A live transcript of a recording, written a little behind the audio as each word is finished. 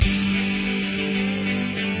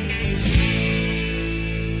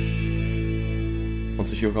What's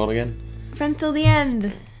the show called again? Friends Till the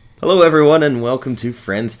End. Hello everyone and welcome to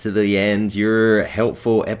Friends to the End, your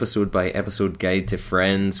helpful episode by episode guide to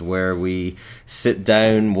Friends, where we sit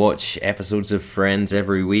down, watch episodes of Friends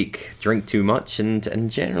every week, drink too much, and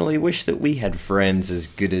generally wish that we had friends as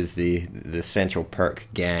good as the Central Perk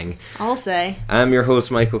gang. I'll say. I'm your host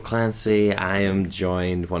Michael Clancy. I am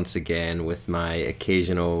joined once again with my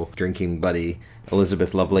occasional drinking buddy,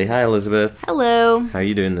 Elizabeth Lovely. Hi Elizabeth. Hello. How are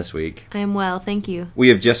you doing this week? I am well, thank you. We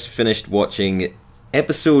have just finished watching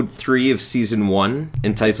Episode 3 of Season 1,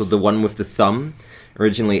 entitled The One with the Thumb,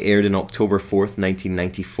 originally aired in October 4th,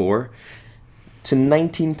 1994, to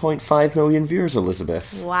 19.5 million viewers,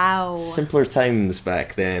 Elizabeth. Wow. Simpler times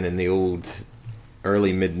back then in the old,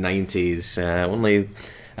 early mid-90s.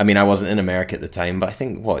 I wasn't in America at the time, but I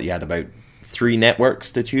think, you had about 3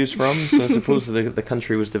 networks to choose from, so I suppose the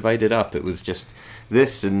country was divided up. It was just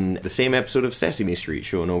this and the same episode of Sesame Street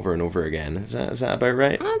shown over and over again. Is that about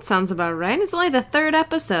right? That sounds about right. It's only the 3rd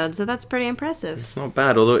episode, so that's pretty impressive. It's not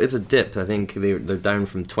bad, although it's a dip. I think they're down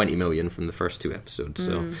from 20 million from the first 2 episodes,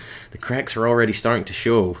 so the cracks are already starting to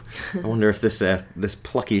show. I wonder if this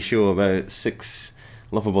plucky show about 6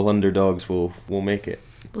 lovable underdogs will make it.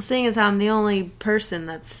 Well, seeing as how I'm the only person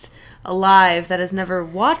that's alive that has never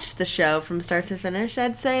watched the show from start to finish,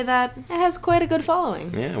 I'd say that it has quite a good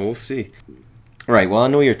following. Yeah, we'll see. Right, well, I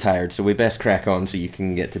know you're tired, so we best crack on so you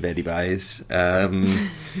can get to beddy byes.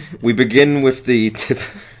 We begin with the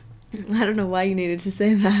I don't know why you needed to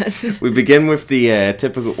say that. We begin with the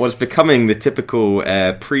typical, what's becoming the typical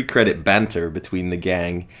pre-credit banter between the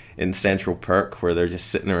gang in Central Perk, where they're just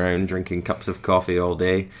sitting around drinking cups of coffee all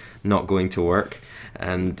day, not going to work.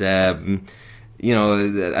 And,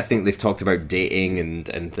 I think they've talked about dating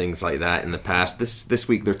and things like that in the past. This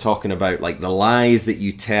week they're talking about, like, the lies that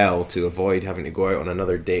you tell to avoid having to go out on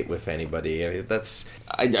another date with anybody.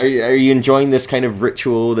 Are you enjoying this kind of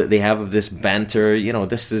ritual that they have of this banter?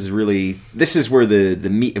 This is where the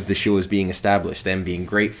meat of the show is being established, them being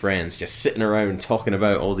great friends, just sitting around talking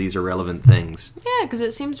about all these irrelevant things. Yeah, because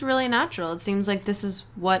it seems really natural. It seems like this is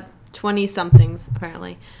what 20-somethings,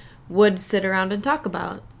 apparently, would sit around and talk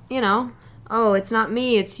about. Oh, it's not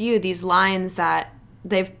me, it's you. These lines that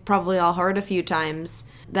they've probably all heard a few times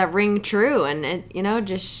that ring true, and it,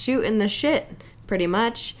 just shooting the shit, pretty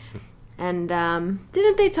much. And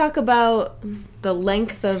didn't they talk about the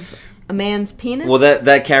length of a man's penis? Well,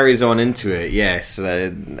 that carries on into it. Yes,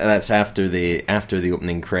 that's after the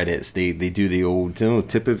opening credits. They do the old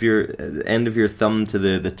tip of your end of your thumb to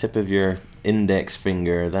the tip of your index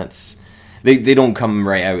finger. That's. They don't come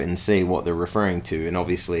right out and say what they're referring to, and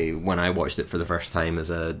obviously when I watched it for the first time as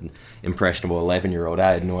an impressionable 11-year-old,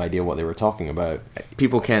 I had no idea what they were talking about.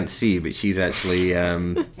 People can't see, but she's actually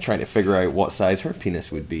trying to figure out what size her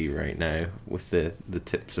penis would be right now with the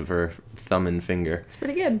tips of her thumb and finger. It's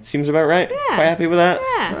pretty good. Seems about right? Yeah. Quite happy with that?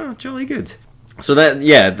 Yeah. Oh, jolly good. So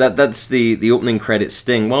that's the opening credits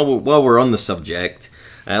sting. While we're on the subject,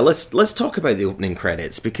 let's talk about the opening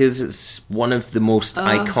credits, because it's one of the most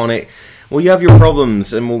iconic. Well, you have your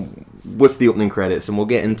problems with the opening credits, and we'll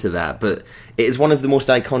get into that, but it is one of the most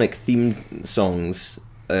iconic theme songs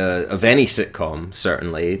of any sitcom,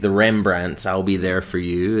 certainly. The Rembrandts' I'll Be There For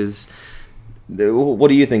You is... What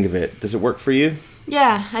do you think of it? Does it work for you?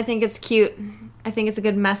 Yeah, I think it's cute. I think it's a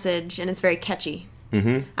good message, and it's very catchy.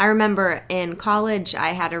 Mm-hmm. I remember in college,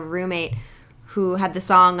 I had a roommate who had the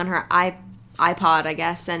song on her iPod, I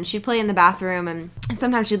guess, and she'd play in the bathroom, and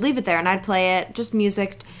sometimes she'd leave it there, and I'd play it, just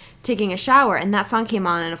music, taking a shower, and that song came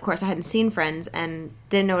on, and of course I hadn't seen Friends and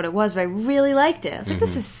didn't know what it was, but I really liked it. I was like,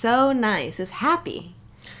 this is so nice. It was happy.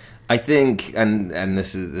 I think, and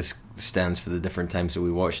this stands for the different times that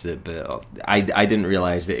we watched it, but I didn't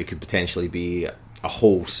realize that it could potentially be a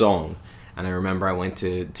whole song. And I remember I went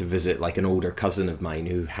to visit like an older cousin of mine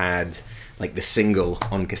who had like the single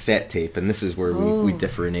on cassette tape, and this is where we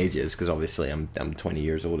differ in ages, because obviously I'm 20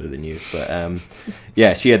 years older than you. But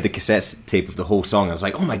yeah, she had the cassette tape of the whole song. I was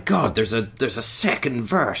like, oh my god, there's a second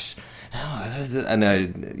verse. And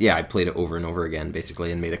I played it over and over again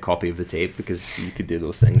basically, and made a copy of the tape, because you could do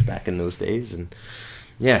those things back in those days. And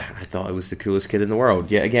yeah, I thought I was the coolest kid in the world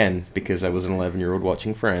yet again, because I was an 11-year-old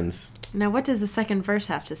watching Friends. Now, what does the second verse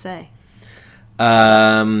have to say?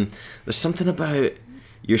 There's something about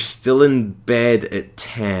you're still in bed at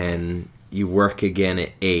 10, you work again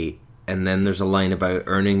at 8, And then there's a line about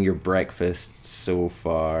earning your breakfast so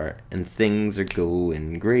far, and things are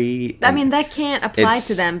going great. I mean, that can't apply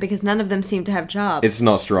to them because none of them seem to have jobs. It's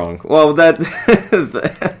not strong. Well, that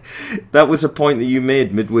was a point that you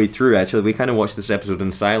made midway through, actually. We kind of watched this episode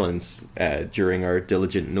in silence during our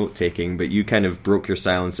diligent note-taking, but you kind of broke your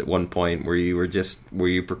silence at one point where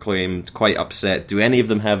you proclaimed, quite upset, do any of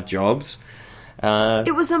them have jobs?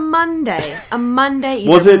 It was a Monday. A Monday.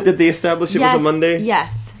 Was it? Did they establish it was a Monday?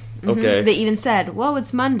 Yes. Mm-hmm. Okay. They even said, well,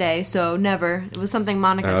 it's Monday, so never. It was something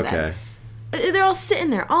Monica said. They're all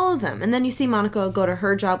sitting there, all of them. And then you see Monica go to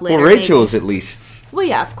her job later. Well, Rachel's at least. Well,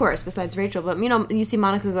 yeah, of course, besides Rachel. But, you see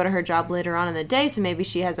Monica go to her job later on in the day, so maybe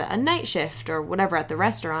she has a night shift or whatever at the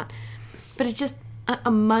restaurant. But it's just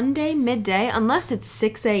a Monday, midday, unless it's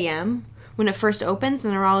 6 a.m. when it first opens,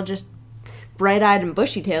 and they're all just bright-eyed and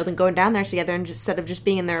bushy-tailed and going down there together instead of just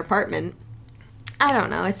being in their apartment. I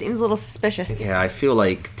don't know. It seems a little suspicious. Yeah, I feel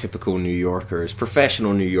like typical New Yorkers,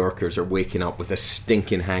 professional New Yorkers, are waking up with a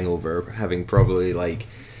stinking hangover, having probably,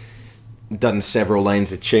 done several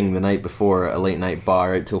lines of Ching the night before at a late-night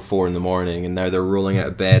bar out till 4 in the morning, and now they're rolling out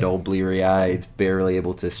of bed all bleary-eyed, barely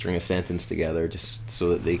able to string a sentence together just so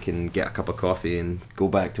that they can get a cup of coffee and go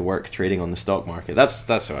back to work trading on the stock market.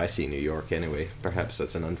 That's how I see New York, anyway. Perhaps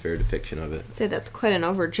that's an unfair depiction of it. I'd say that's quite an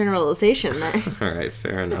overgeneralization there. All right,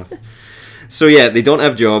 fair enough. So yeah, they don't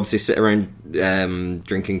have jobs. They sit around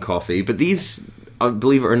drinking coffee. But these,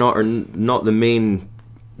 believe it or not, are not the main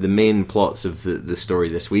plots of the story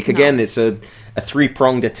this week. Again, it's a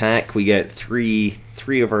three-pronged attack. We get three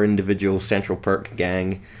of our individual Central Perk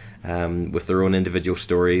gang with their own individual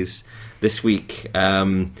stories. This week,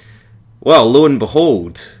 well, lo and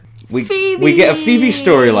behold, we get a Phoebe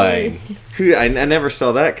storyline. I never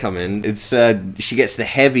saw that coming. It's she gets the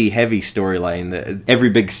heavy storyline that every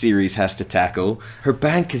big series has to tackle. Her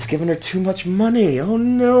bank has given her too much money. Oh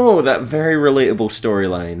no, that very relatable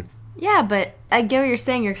storyline. Yeah, but I get what you're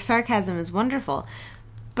saying. Your sarcasm is wonderful.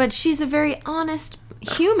 But she's a very honest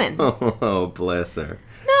human. Oh, bless her.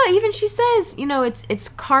 No, even she says, it's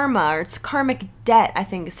karma, or it's karmic debt, I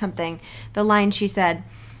think is something, the line she said.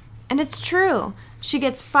 And it's true. She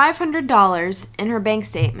gets $500 in her bank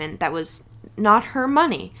statement that was not her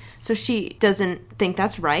money. So she doesn't think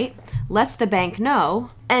that's right, lets the bank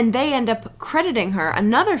know, and they end up crediting her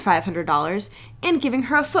another $500 and giving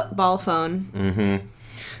her a football phone. Mm-hmm.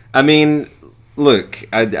 I mean, look,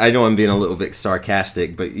 I know I'm being a little bit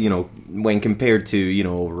sarcastic, but, when compared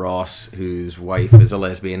to, Ross, whose wife is a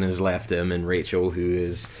lesbian and has left him, and Rachel, who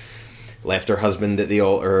is left her husband at the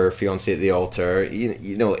altar, her fiancé at the altar,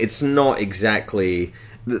 it's not exactly...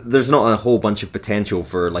 There's not a whole bunch of potential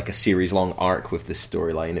for, a series-long arc with this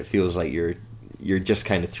storyline. It feels like you're just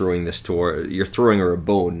kind of throwing this to her... You're throwing her a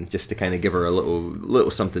bone just to kind of give her a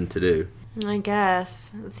little something to do. I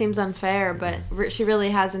guess. It seems unfair, but she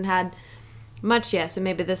really hasn't had much yet, so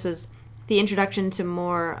maybe this is the introduction to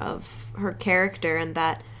more of her character, and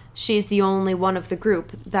that she's the only one of the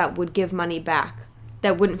group that would give money back,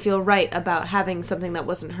 that wouldn't feel right about having something that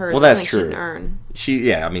wasn't hers. Well, that's true. She didn't earn.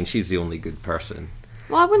 She's the only good person.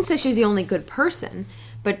 Well, I wouldn't say she's the only good person,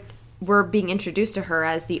 but we're being introduced to her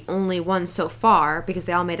as the only one so far because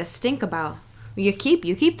they all made a stink about you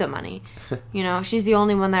keep the money. She's the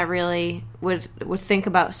only one that really would think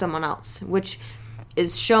about someone else, which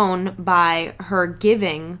is shown by her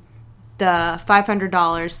giving the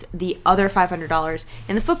 $500, the other $500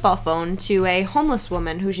 in the football phone to a homeless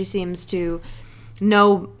woman who she seems to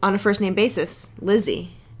know on a first name basis,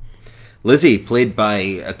 Lizzie. Lizzie, played by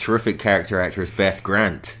a terrific character actress, Beth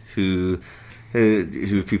Grant, who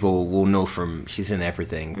people will know from, she's in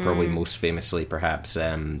everything, probably most famously perhaps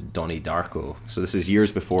Donnie Darko. So this is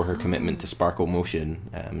years before her commitment to Sparkle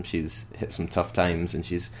Motion. She's hit some tough times and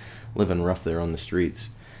she's living rough there on the streets.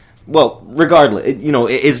 Well, regardless, it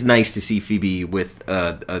is nice to see Phoebe with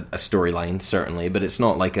a storyline, certainly, but it's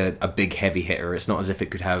not like a big heavy hitter. It's not as if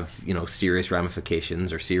it could have, serious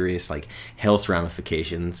ramifications or serious, health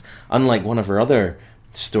ramifications. Unlike one of her other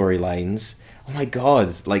storylines, oh my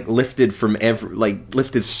god, lifted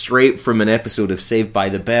straight from an episode of Saved by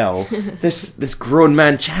the Bell. this grown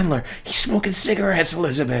man Chandler, he's smoking cigarettes,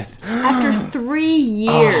 Elizabeth. After 3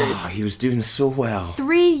 years. Oh, he was doing so well.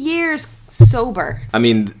 3 years sober. I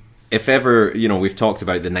mean, if ever, we've talked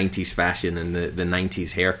about the 90s fashion and the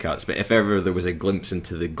 90s haircuts, but if ever there was a glimpse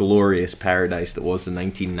into the glorious paradise that was the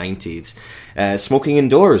 1990s, smoking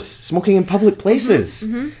indoors, smoking in public places.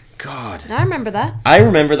 Mm-hmm. God. I remember that. I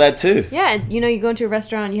remember that too. Yeah, you go into a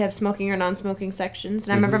restaurant and you have smoking or non-smoking sections,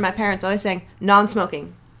 and I remember my parents always saying,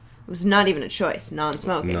 non-smoking. It was not even a choice,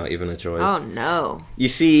 non-smoking. Not even a choice. Oh, no. You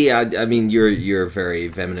see, I mean, you're very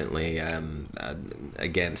vehemently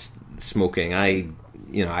against smoking. I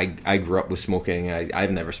grew up with smoking.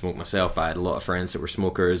 I've never smoked myself, but I had a lot of friends that were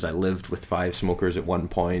smokers. I lived with 5 smokers at one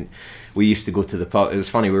point. We used to go to the pub. It was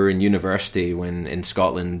funny, we were in university when in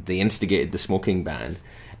Scotland they instigated the smoking ban.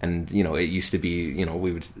 And, it used to be,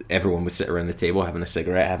 everyone would sit around the table having a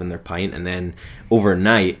cigarette, having their pint, and then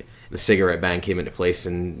overnight the cigarette ban came into place,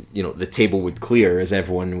 and the table would clear as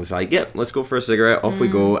everyone was like, yep, let's go for a cigarette, off we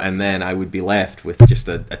go. And then I would be left with just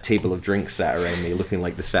a table of drinks sat around me, looking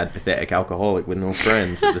like the sad, pathetic alcoholic with no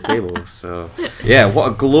friends at the table. So yeah,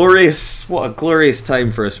 what a glorious time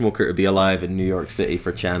for a smoker to be alive in New York City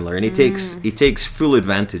for Chandler. And he takes full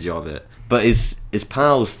advantage of it. But his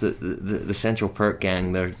pals, the Central Perk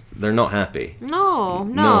gang, they're not happy.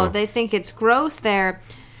 No, they think it's gross. They're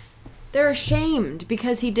ashamed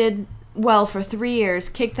because he did well for 3 years,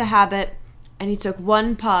 kicked the habit, and he took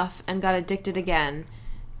one puff and got addicted again.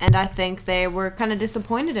 And I think they were kind of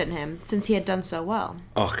disappointed in him since he had done so well.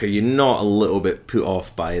 Oh, are you not a little bit put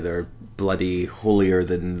off by their bloody holier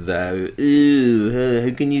than thou? Ooh,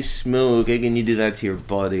 how can you smoke? How can you do that to your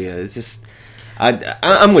body? It's just,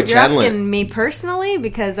 I'm with Chandler. You're asking me personally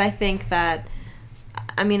because I think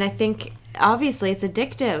obviously it's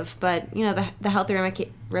addictive, but the health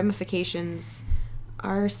ramifications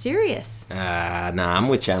are serious. I'm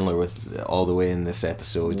with Chandler with all the way in this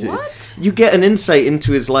episode. What? You get an insight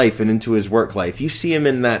into his life and into his work life. You see him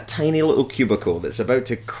in that tiny little cubicle that's about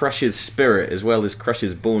to crush his spirit as well as crush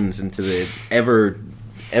his bones into the ever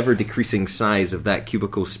decreasing size of that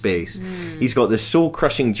cubicle space. He's got this soul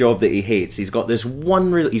crushing job that he hates. He's got this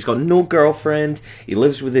he's got no girlfriend. He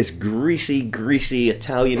lives with this greasy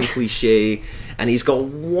Italian cliche, and he's got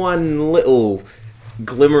one little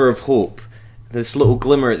glimmer of hope. This little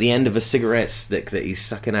glimmer at the end of a cigarette stick that he's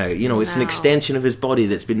sucking out. It's an extension of his body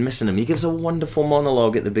that's been missing him. He gives a wonderful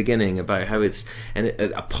monologue at the beginning about how it's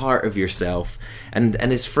a part of yourself. And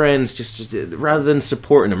his friends, just rather than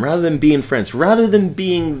supporting him, rather than being friends, rather than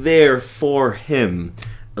being there for him,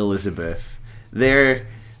 Elizabeth, they're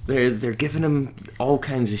giving him all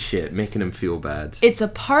kinds of shit, making him feel bad. It's a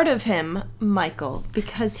part of him, Michael,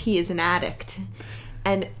 because he is an addict.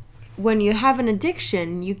 And when you have an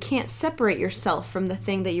addiction, you can't separate yourself from the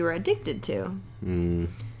thing that you were addicted to.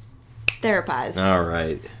 Therapized. All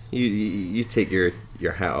right. You take your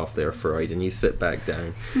hat off there, Freud, and you sit back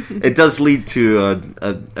down. It does lead to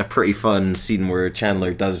a pretty fun scene where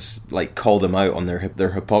Chandler does call them out on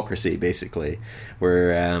their hypocrisy, basically,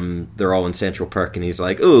 where they're all in Central Perk, and he's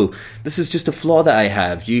like, "Oh, this is just a flaw that I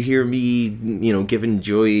have. Do you hear me, giving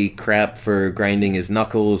Joey crap for grinding his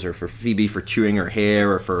knuckles, or for Phoebe for chewing her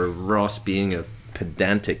hair, or for Ross being a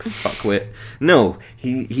pedantic fuckwit?" No,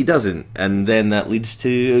 he doesn't, and then that leads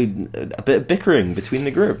to a bit of bickering between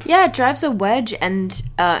the group. Yeah, it drives a wedge, and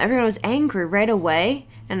everyone was angry right away,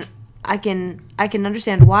 and I can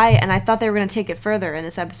understand why, and I thought they were going to take it further in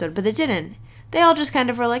this episode, but they didn't. They all just kind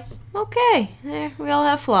of were like, okay, we all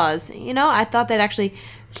have flaws. I thought they'd actually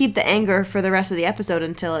keep the anger for the rest of the episode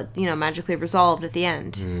until it, magically resolved at the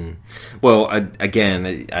end. Well, I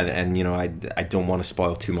don't want to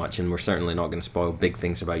spoil too much, and we're certainly not going to spoil big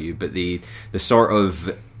things about you, but the sort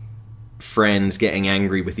of friends getting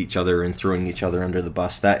angry with each other and throwing each other under the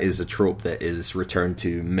bus, that is a trope that is returned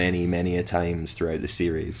to many, many a times throughout the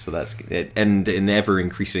series. So that's it, and in ever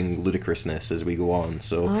increasing ludicrousness as we go on.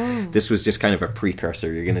 So this was just kind of a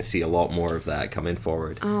precursor. You're going to see a lot more of that coming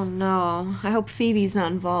forward. Oh no, I hope Phoebe's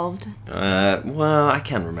not involved. Well, I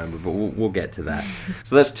can't remember, but we'll get to that.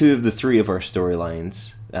 So that's 2 of the 3 of our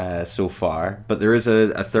storylines so far, but there is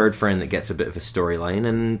a third friend that gets a bit of a storyline,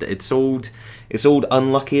 and it's old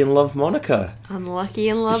Unlucky in Love Monica. Unlucky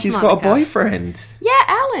in Love She's Monica. got a boyfriend. Yeah,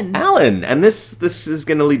 Alan. And this is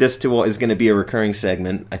going to lead us to what is going to be a recurring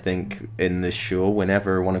segment, I think, in this show.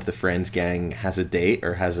 Whenever one of the Friends gang has a date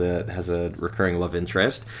or has a recurring love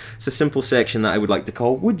interest, it's a simple section that I would like to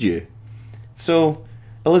call "Would You?" So,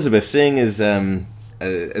 Elizabeth, seeing as the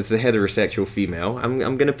heterosexual female, I'm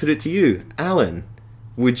going to put it to you, Alan.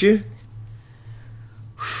 Would you?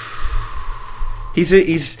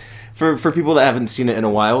 He's for people that haven't seen it in a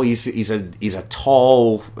while. He's a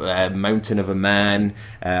tall mountain of a man.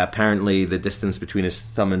 Apparently, the distance between his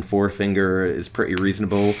thumb and forefinger is pretty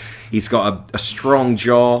reasonable. He's got a strong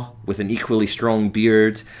jaw with an equally strong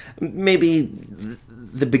beard. Maybe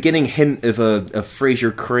the beginning hint of a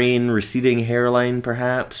Fraser Crane receding hairline,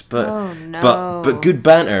 perhaps. But oh, no. but good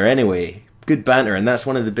banter anyway. Good banter, and that's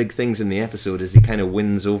one of the big things in the episode, is he kind of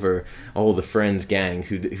wins over all the Friends gang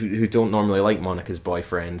who don't normally like Monica's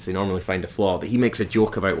boyfriends. They normally find a flaw, but he makes a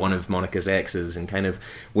joke about one of Monica's exes and kind of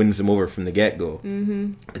wins them over from the get-go.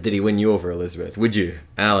 Mm-hmm. But did he win you over, Elizabeth? Would you,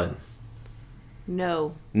 Alan?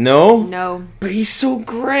 No. No? No. But he's so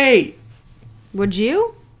great! Would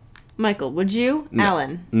you? Michael, would you? No.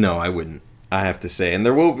 Alan? No, I wouldn't. I have to say, and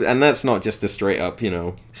that's not just a straight up,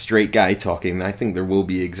 straight guy talking. I think there will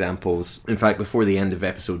be examples. In fact, before the end of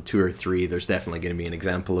episode 2 or 3, there's definitely going to be an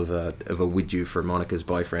example of a would you for Monica's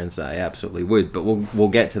boyfriends that I absolutely would. But we'll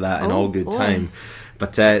get to that in all good time.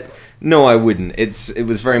 But no, I wouldn't. It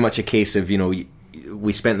was very much a case of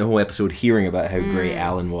we spent the whole episode hearing about how great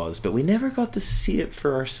Alan was, but we never got to see it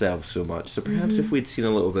for ourselves so much. So perhaps if we'd seen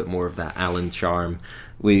a little bit more of that Alan charm,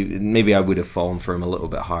 maybe I would have fallen for him a little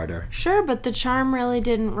bit harder. Sure, but the charm really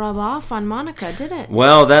didn't rub off on Monica, did it?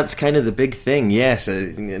 Well, that's kind of the big thing, yes.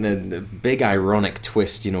 In a big ironic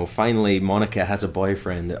twist, finally Monica has a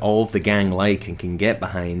boyfriend that all of the gang like and can get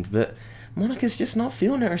behind, but Monica's just not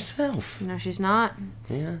feeling it herself. No, she's not.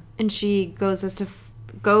 Yeah. And she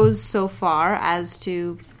goes so far as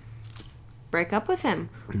to break up with him,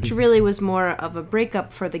 which really was more of a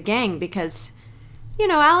breakup for the gang because,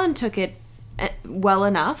 Alan took it well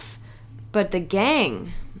enough, but the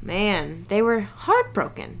gang, man, they were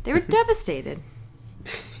heartbroken. They were devastated.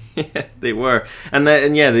 Yeah, they were, and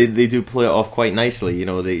they do play it off quite nicely.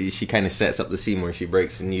 She kind of sets up the scene where she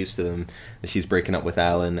breaks the news to them that she's breaking up with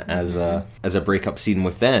Alan as a breakup scene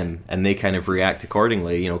with them, and they kind of react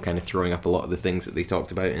accordingly. Kind of throwing up a lot of the things that they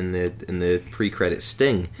talked about in the pre-credit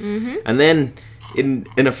sting, and then. In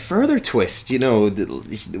a further twist,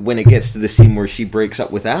 when it gets to the scene where she breaks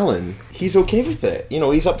up with Alan, he's okay with it.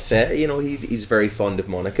 He's upset. He's very fond of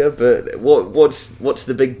Monica. But what's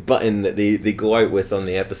the big button that they go out with on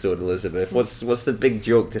the episode, Elizabeth? What's the big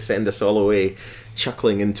joke to send us all away,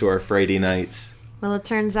 chuckling into our Friday nights? Well, it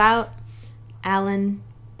turns out Alan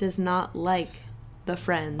does not like the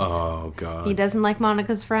friends. Oh God, he doesn't like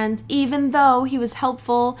Monica's friends, even though he was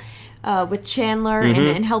helpful with Chandler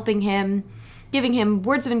and helping him. Giving him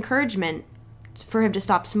words of encouragement for him to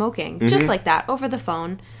stop smoking. Just like that, over the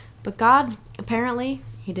phone. But God, apparently,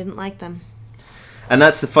 he didn't like them. And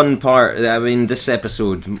that's the fun part. I mean, this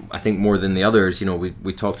episode, I think more than the others,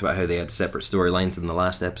 we talked about how they had separate storylines in the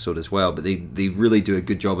last episode as well, but they really do a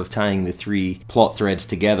good job of tying the three plot threads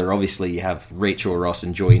together. Obviously, you have Rachel, Ross,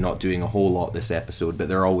 and Joey not doing a whole lot this episode, but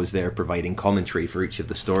they're always there providing commentary for each of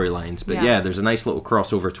the storylines. But yeah, there's a nice little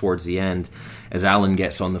crossover towards the end as Alan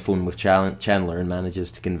gets on the phone with Chandler and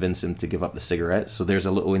manages to convince him to give up the cigarettes. So there's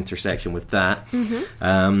a little intersection with that.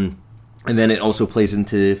 And then it also plays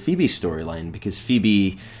into Phoebe's storyline because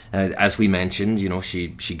Phoebe, as we mentioned,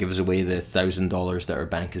 she gives away the $1,000 that her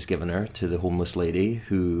bank has given her to the homeless lady,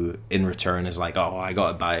 who in return is like, oh, I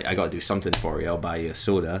gotta do something for you. I'll buy you a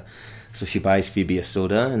soda. So she buys Phoebe a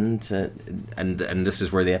soda, and this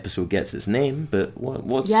is where the episode gets its name. But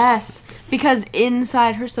what's because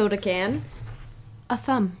inside her soda can, a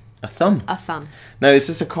thumb. A thumb. A thumb. Now, is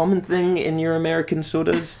this a common thing in your American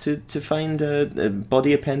sodas to find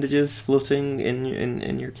body appendages floating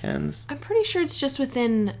in your cans? I'm pretty sure it's just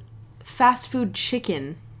within fast food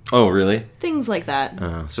chicken. Oh, really? Things like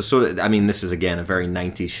that. So soda. I mean, this is again a very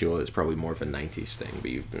 '90s show. It's probably more of a '90s thing.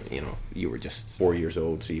 But you were just 4 years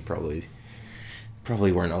old, so you probably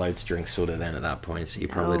weren't allowed to drink soda then at that point, so you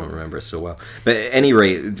probably don't remember it so well. But at any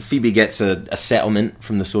rate, Phoebe gets a settlement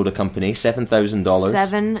from the soda company, $7,000.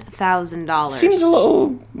 $7,000. Seems a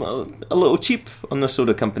little cheap on the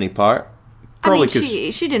soda company part. Probably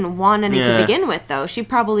she didn't want any to begin with, though. She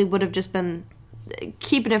probably would have just been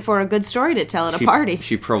keeping it for a good story to tell at a party.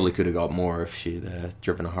 She probably could have got more if she'd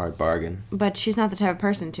driven a hard bargain. But she's not the type of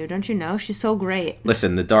person to, don't you know? She's so great.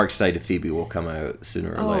 Listen, the dark side of Phoebe will come out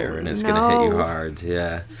sooner or later, and it's going to hit you hard,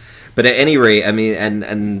 yeah. But at any rate, I mean,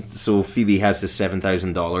 and so Phoebe has this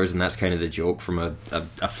 $7,000, and that's kind of the joke. From a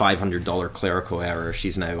 $500 clerical error,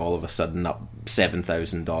 she's now all of a sudden up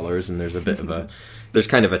 $7,000, and there's a bit of there's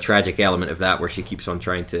kind of a tragic element of that where she keeps on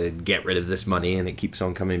trying to get rid of this money, and it keeps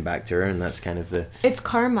on coming back to her, and that's kind of It's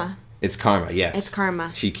karma. It's karma, yes. It's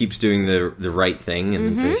karma. She keeps doing the right thing,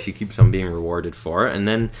 and she keeps on being rewarded for it, and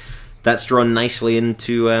then that's drawn nicely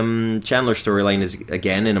into Chandler's storyline. Is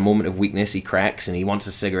again, in a moment of weakness, he cracks and he wants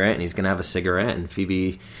a cigarette, and he's going to have a cigarette, and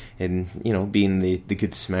Phoebe, being the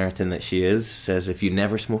good Samaritan that she is, says, if you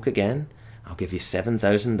never smoke again, I'll give you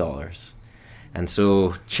 $7,000. And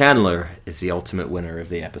so Chandler is the ultimate winner of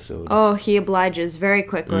the episode. Oh, he obliges very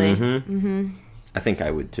quickly. I think I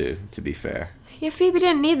would too, to be fair. Yeah, Phoebe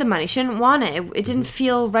didn't need the money. She didn't want it. It didn't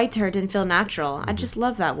feel right to her. It didn't feel natural. I just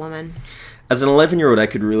love that woman. As an 11-year-old, I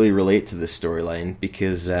could really relate to this storyline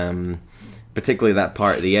because, particularly that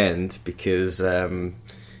part at the end, because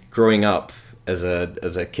growing up as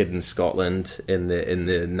a kid in Scotland in the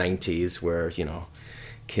 90s, where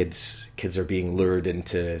kids are being lured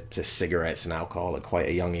into cigarettes and alcohol at quite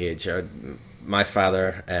a young age. my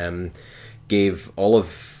father gave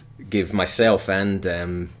myself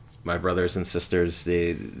and my brothers and sisters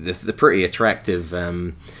the pretty attractive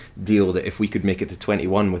deal that if we could make it to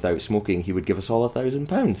 21 without smoking, he would give us all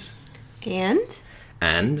 £1,000.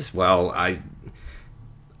 And well,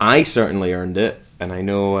 I certainly earned it, and I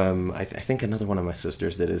know I think another one of my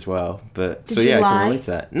sisters did as well. But Did so you yeah, I lie? can relate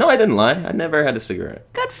to that. No, I didn't lie. I never had a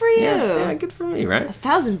cigarette. Good for you. Yeah, good for me, right?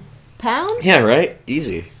 £1,000? Yeah, right.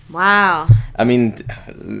 Easy. Wow. I mean,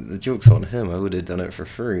 the joke's on him. I would have done it for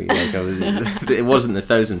free. Like it wasn't the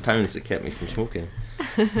 £1,000 that kept me from smoking.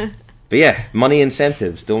 But yeah, money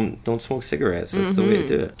incentives. Don't smoke cigarettes. That's the way to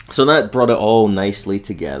do it. So that brought it all nicely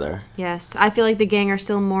together. Yes, I feel like the gang are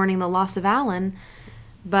still mourning the loss of Alan,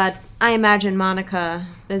 but I imagine Monica,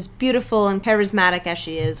 as beautiful and charismatic as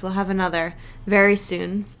she is, will have another very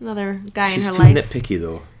soon. Another guy in her life. She's too nitpicky,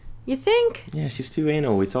 though. You think? Yeah, she's too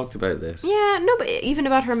anal. We talked about this. Yeah, no, but even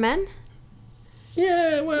about her men?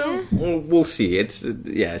 Yeah, well, we'll see.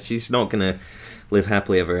 She's not gonna live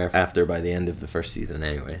happily ever after by the end of the first season,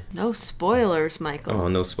 anyway. No spoilers, Michael. Oh,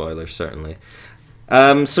 no spoilers, certainly.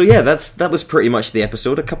 So yeah, that was pretty much the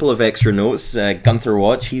episode. A couple of extra notes. Gunther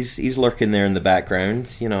Watch, he's lurking there in the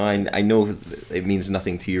background. You know, I know it means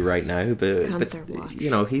nothing to you right now, but Watch.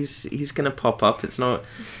 you know, he's gonna pop up. It's not.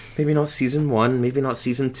 Maybe not season 1, maybe not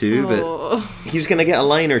season 2, but he's going to get a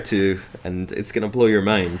line or two, and it's going to blow your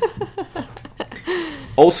mind.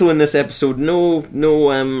 Also in this episode, no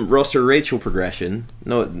Ross or Rachel progression.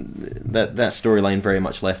 No, that storyline very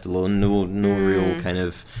much left alone. No real kind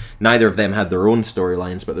of. Neither of them had their own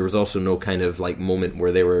storylines, but there was also no kind of like moment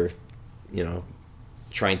where they were, you know,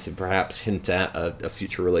 trying to perhaps hint at a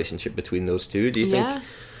future relationship between those two. Do you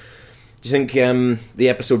think the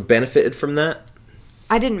episode benefited from that?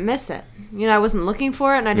 I didn't miss it. You know, I wasn't looking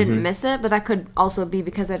for it, and I didn't miss it, but that could also be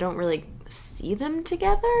because I don't really see them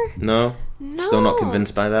together. No? Still not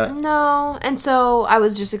convinced by that? No. And so I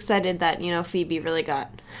was just excited that, you know, Phoebe really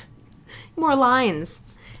got more lines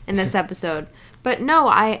in this episode. But no,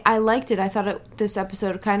 I liked it. I thought this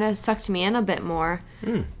episode kind of sucked me in a bit more.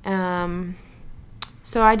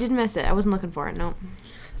 So I did miss it. I wasn't looking for it, no.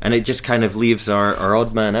 And it just kind of leaves our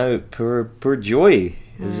odd man out. Poor Joey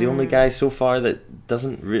is the only guy so far that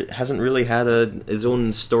hasn't really had his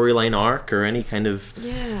own storyline arc or any kind of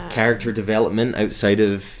character development outside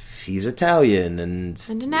of he's Italian and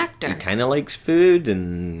an actor. He kind of likes food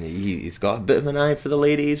and he's got a bit of an eye for the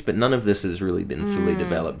ladies, but none of this has really been fully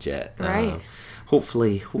developed yet. Right.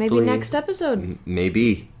 Hopefully, maybe next episode.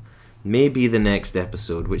 Maybe the next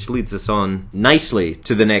episode, which leads us on nicely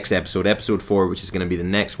to the next episode 4, which is going to be the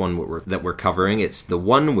next one that we're covering. It's the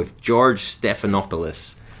one with George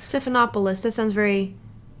Stephanopoulos. Stephanopoulos, that sounds very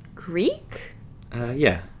Greek?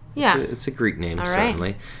 Yeah. It's a Greek name, all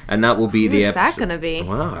certainly. Right. And that will be the episode. Who's that going to be?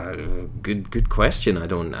 Well, good question. I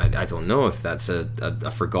don't know if that's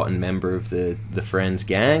a forgotten member of the Friends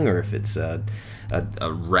gang or if it's a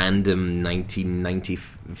random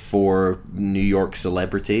 1994 New York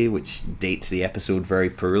celebrity, which dates the episode very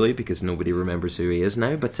poorly because nobody remembers who he is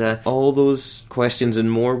now. But all those questions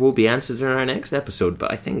and more will be answered in our next episode.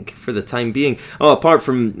 But I think for the time being... Oh, apart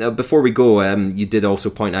from... before we go, you did also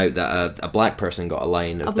point out that a black person got a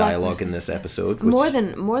line of dialogue in this episode. Which... More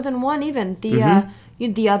than one, even.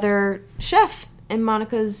 The other chef in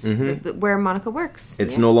Monica's where Monica works.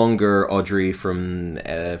 It's no longer Audrey from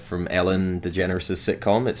Ellen DeGeneres'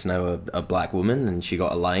 sitcom. It's now a black woman, and she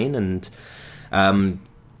got a line. And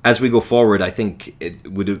as we go forward, I think it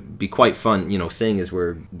would be quite fun. You know, seeing as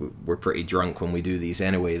we're pretty drunk when we do these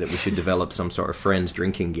anyway, that we should develop some sort of Friends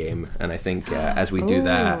drinking game. And I think as we do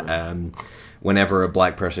that, whenever a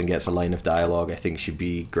black person gets a line of dialogue, I think should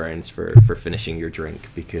be grounds for finishing your drink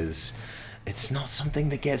because. It's not something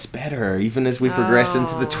that gets better, even as we progress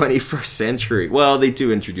into the 21st century. Well, they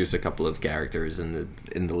do introduce a couple of characters in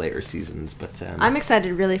the later seasons, but I'm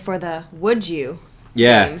excited really for the Would You?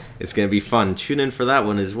 game. It's going to be fun. Tune in for that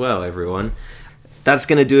one as well, everyone. That's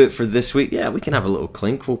going to do it for this week. Yeah, we can have a little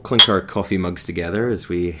clink. We'll clink our coffee mugs together as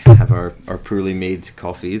we have our poorly made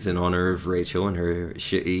coffees in honor of Rachel and her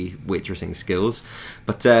shitty waitressing skills.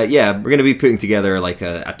 But yeah, we're going to be putting together like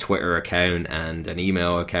a Twitter account and an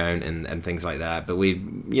email account and things like that. But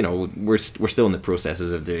we're still in the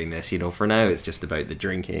processes of doing this. You know, for now it's just about the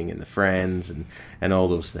drinking and the friends and all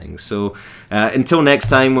those things. So until next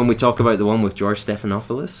time when we talk about the one with George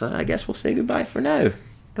Stephanopoulos, I guess we'll say goodbye for now.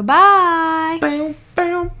 Goodbye. Bow, bow.